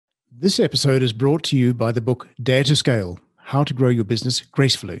This episode is brought to you by the book Dare to Scale: How to Grow Your Business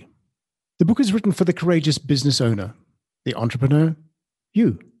Gracefully. The book is written for the courageous business owner, the entrepreneur,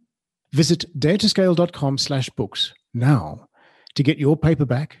 you. Visit daretoscale.com/books now to get your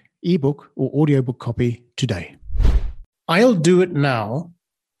paperback, ebook, or audiobook copy today. I'll do it now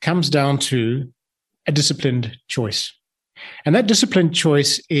comes down to a disciplined choice. And that disciplined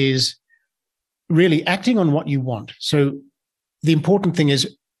choice is really acting on what you want. So the important thing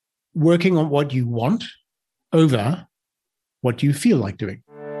is working on what you want over what you feel like doing.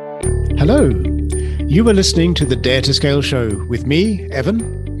 Hello, you are listening to the Dare to Scale show with me, Evan.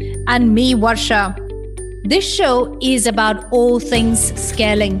 And me, Varsha. This show is about all things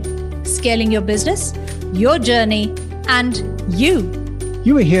scaling. Scaling your business, your journey, and you.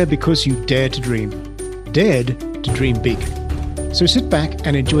 You are here because you dared to dream big. So sit back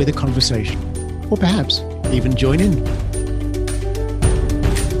and enjoy the conversation, or perhaps even join in.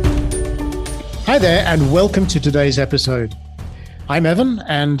 Hi there, and welcome to today's episode. I'm Evan,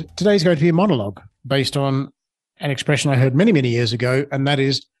 and today's going to be a monologue based on an expression I heard many, many years ago, and that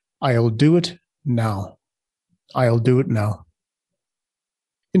is, I'll do it now. I'll do it now.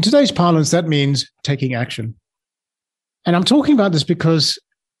 In today's parlance, that means taking action. And I'm talking about this because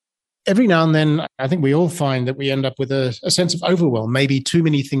every now and then, I think we all find that we end up with a sense of overwhelm, maybe too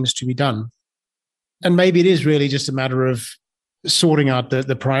many things to be done. And maybe it is really just a matter of sorting out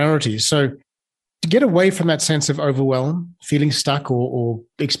the priorities. So to get away from that sense of overwhelm, feeling stuck or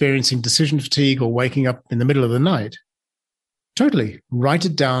experiencing decision fatigue or waking up in the middle of the night, totally write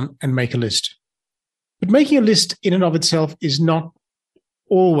it down and make a list. But making a list in and of itself is not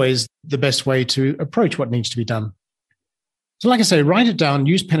always the best way to approach what needs to be done. So like I say, write it down,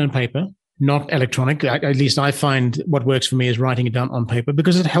 use pen and paper, not electronic. At least I find what works for me is writing it down on paper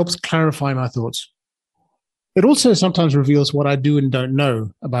because it helps clarify my thoughts. It also sometimes reveals what I do and don't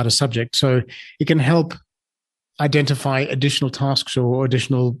know about a subject. So it can help identify additional tasks or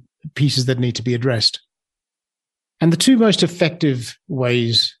additional pieces that need to be addressed. And the two most effective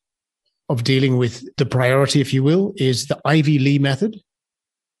ways of dealing with the priority, if you will, is the Ivy Lee method,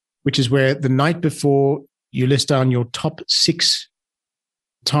 which is where the night before you list down your top 6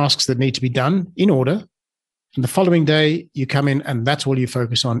 tasks that need to be done in order. And the following day, you come in and that's all you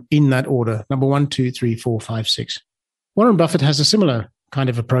focus on in that order. Number 1, 2, 3, 4, 5, 6. Warren Buffett has a similar kind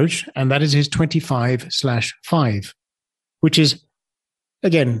of approach, and that is his 25/5, which is,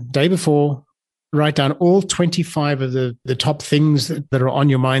 again, day before, write down all 25 of the top things that are on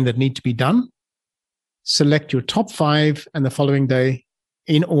your mind that need to be done. Select your top 5, and the following day,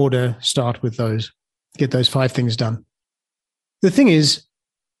 in order, start with those. Get those 5 things done. The thing is,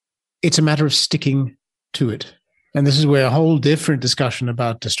 it's a matter of sticking to it. And this is where a whole different discussion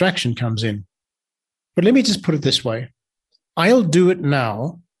about distraction comes in. But let me just put it this way. I'll do it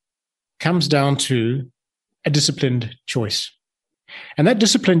now comes down to a disciplined choice. And that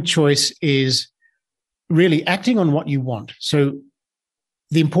disciplined choice is really acting on what you want. So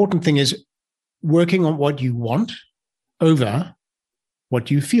the important thing is working on what you want over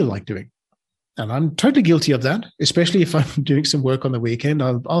what you feel like doing. And I'm totally guilty of that, especially if I'm doing some work on the weekend.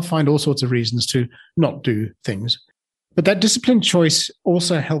 I'll find all sorts of reasons to not do things. But that disciplined choice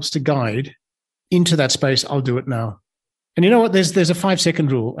also helps to guide into that space, I'll do it now. And you know what? There's a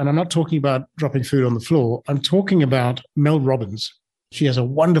 5-second rule, and I'm not talking about dropping food on the floor. I'm talking about Mel Robbins. She has a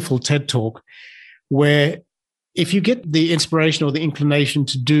wonderful TED Talk where if you get the inspiration or the inclination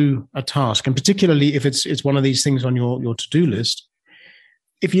to do a task, and particularly if it's one of these things on your to-do list,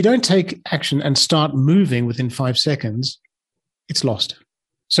 if you don't take action and start moving within 5 seconds, it's lost.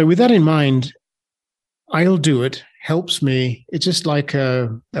 So with that in mind, I'll do it helps me. It's just like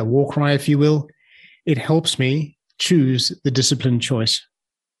a war cry, if you will. It helps me choose the disciplined choice.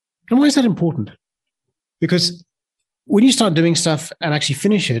 And why is that important? Because when you start doing stuff and actually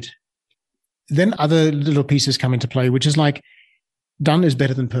finish it, then other little pieces come into play, which is like done is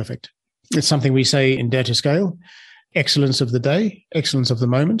better than perfect. It's something we say in Dare to Scale. Excellence of the day, excellence of the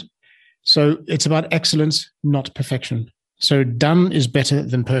moment. So it's about excellence, not perfection. So done is better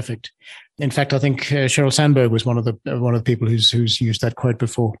than perfect. In fact, I think Sheryl Sandberg was one of the people who's used that quote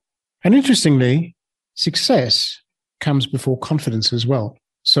before. And interestingly, success comes before confidence as well.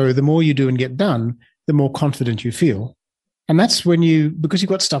 So the more you do and get done, the more confident you feel. And that's when because you've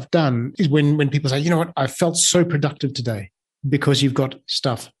got stuff done, is when people say, you know what, I felt so productive today because you've got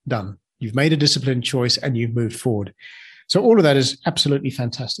stuff done. You've made a disciplined choice and you've moved forward. So all of that is absolutely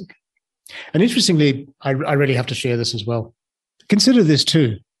fantastic. And interestingly, I really have to share this as well. Consider this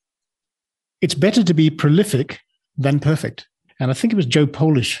too. It's better to be prolific than perfect. And I think it was Joe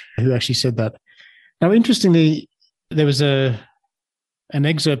Polish who actually said that. Now, interestingly, there was a an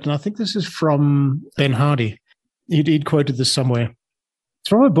excerpt, and I think this is from Ben Hardy. He'd quoted this somewhere. It's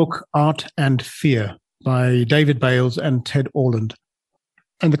from a book, Art and Fear, by David Bales and Ted Orland.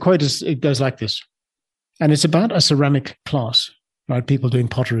 And the quote it goes like this. And it's about a ceramic class, right? People doing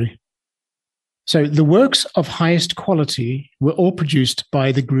pottery. So the works of highest quality were all produced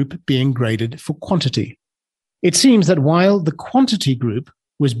by the group being graded for quantity. It seems that while the quantity group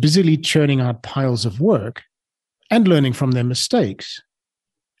was busily churning out piles of work and learning from their mistakes,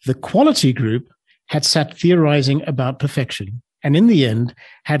 the quality group had sat theorizing about perfection, and in the end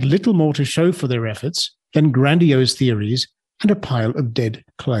had little more to show for their efforts than grandiose theories and a pile of dead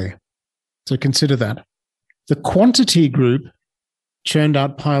clay. So consider that. The quantity group churned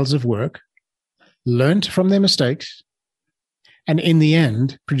out piles of work, learned from their mistakes, and in the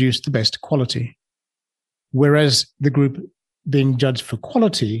end produced the best quality. Whereas the group being judged for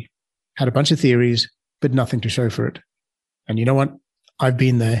quality had a bunch of theories, but nothing to show for it. And you know what? I've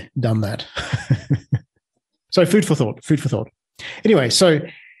been there, done that. So food for thought. Anyway, so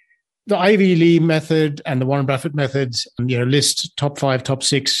the Ivy Lee method and the Warren Buffett methods, list top 5, top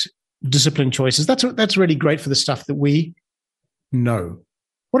 6 discipline choices. That's really great for the stuff that we know.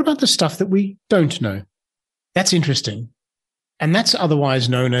 What about the stuff that we don't know? That's interesting. And that's otherwise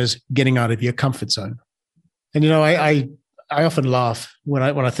known as getting out of your comfort zone. And, I often laugh when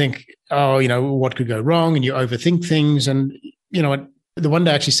I think, what could go wrong? And you overthink things. And, the one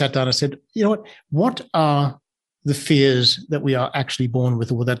day I actually sat down and said, what are the fears that we are actually born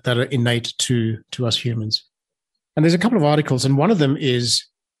with, or that are innate to us humans? And there's a couple of articles, and one of them is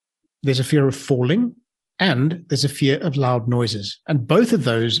there's a fear of falling and there's a fear of loud noises. And both of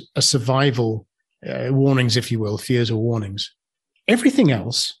those are survival warnings, if you will, fears or warnings. Everything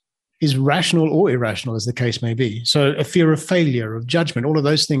else is rational or irrational, as the case may be. So a fear of failure, of judgment, all of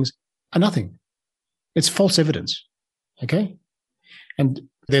those things are nothing. It's false evidence. Okay? And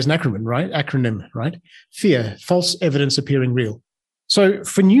there's an acronym, right? Fear, false evidence appearing real. So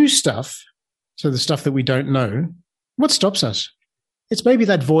for new stuff, so the stuff that we don't know, what stops us? It's maybe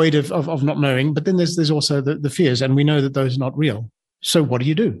that void of not knowing, but then there's also the fears, and we know that those are not real. So what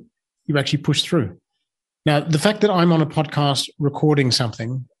do? You actually push through. Now, the fact that I'm on a podcast recording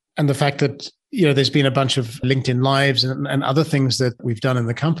something, and the fact that there's been a bunch of LinkedIn Lives and other things that we've done in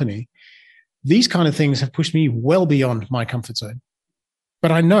the company, these kind of things have pushed me well beyond my comfort zone.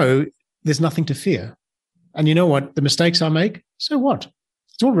 But I know there's nothing to fear. And you know what? The mistakes I make, so what?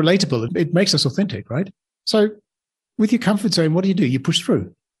 It's all relatable. It makes us authentic, right? So with your comfort zone, what do? You push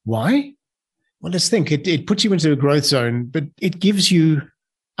through. Why? Well, let's think. It puts you into a growth zone, but it gives you,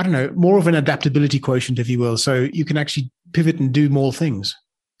 more of an adaptability quotient, if you will. So you can actually pivot and do more things.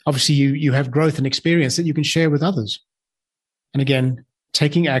 Obviously, you have growth and experience that you can share with others. And again,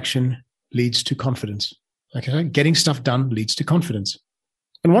 taking action leads to confidence. Okay, getting stuff done leads to confidence.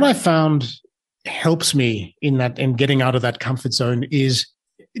 And what I found helps me in getting out of that comfort zone is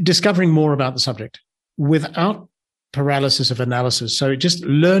discovering more about the subject without paralysis of analysis. So just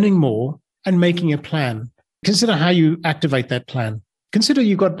learning more and making a plan. Consider how you activate that plan. Consider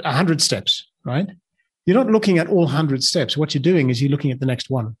you've got 100 steps, right? You're not looking at all 100 steps. What you're doing is you're looking at the next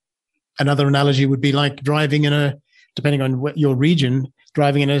one. Another analogy would be like driving depending on your region,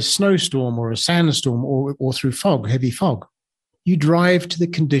 driving in a snowstorm or a sandstorm or through fog, heavy fog. You drive to the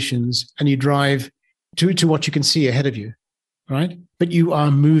conditions and you drive to what you can see ahead of you, right? But you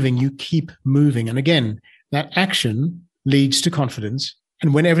are moving, you keep moving. And again, that action leads to confidence.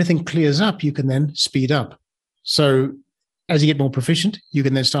 And when everything clears up, you can then speed up. So as you get more proficient, you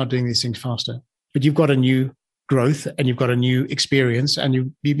can then start doing these things faster. But you've got a new growth and you've got a new experience,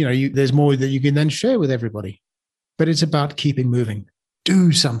 and there's more that you can then share with everybody. But it's about keeping moving.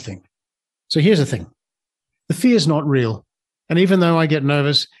 Do something. So here's the thing. The fear is not real. And even though I get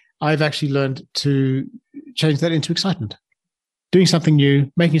nervous, I've actually learned to change that into excitement. Doing something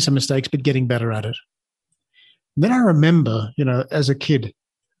new, making some mistakes, but getting better at it. And then I remember, as a kid,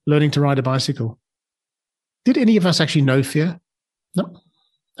 learning to ride a bicycle. Did any of us actually know fear? No,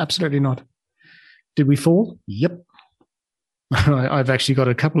 absolutely not. Did we fall? Yep. I've actually got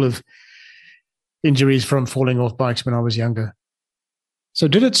a couple of injuries from falling off bikes when I was younger. So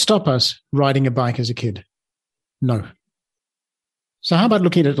did it stop us riding a bike as a kid? No. So how about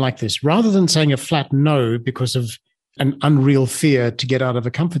looking at it like this? Rather than saying a flat no because of an unreal fear to get out of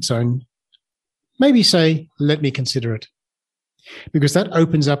a comfort zone, maybe say, let me consider it. Because that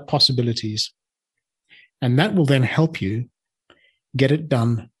opens up possibilities. And that will then help you get it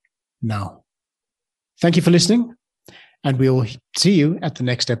done now. Thank you for listening, and we'll see you at the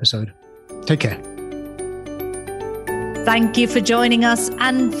next episode. Take care. Thank you for joining us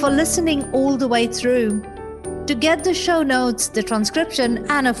and for listening all the way through. To get the show notes, the transcription,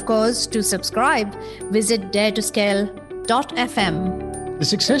 and of course, to subscribe, visit daretoscale.fm. The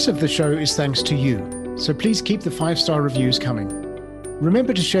success of the show is thanks to you, so please keep the 5-star reviews coming.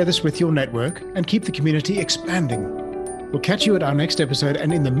 Remember to share this with your network and keep the community expanding. We'll catch you at our next episode,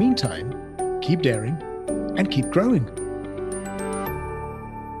 and in the meantime, keep daring and keep growing.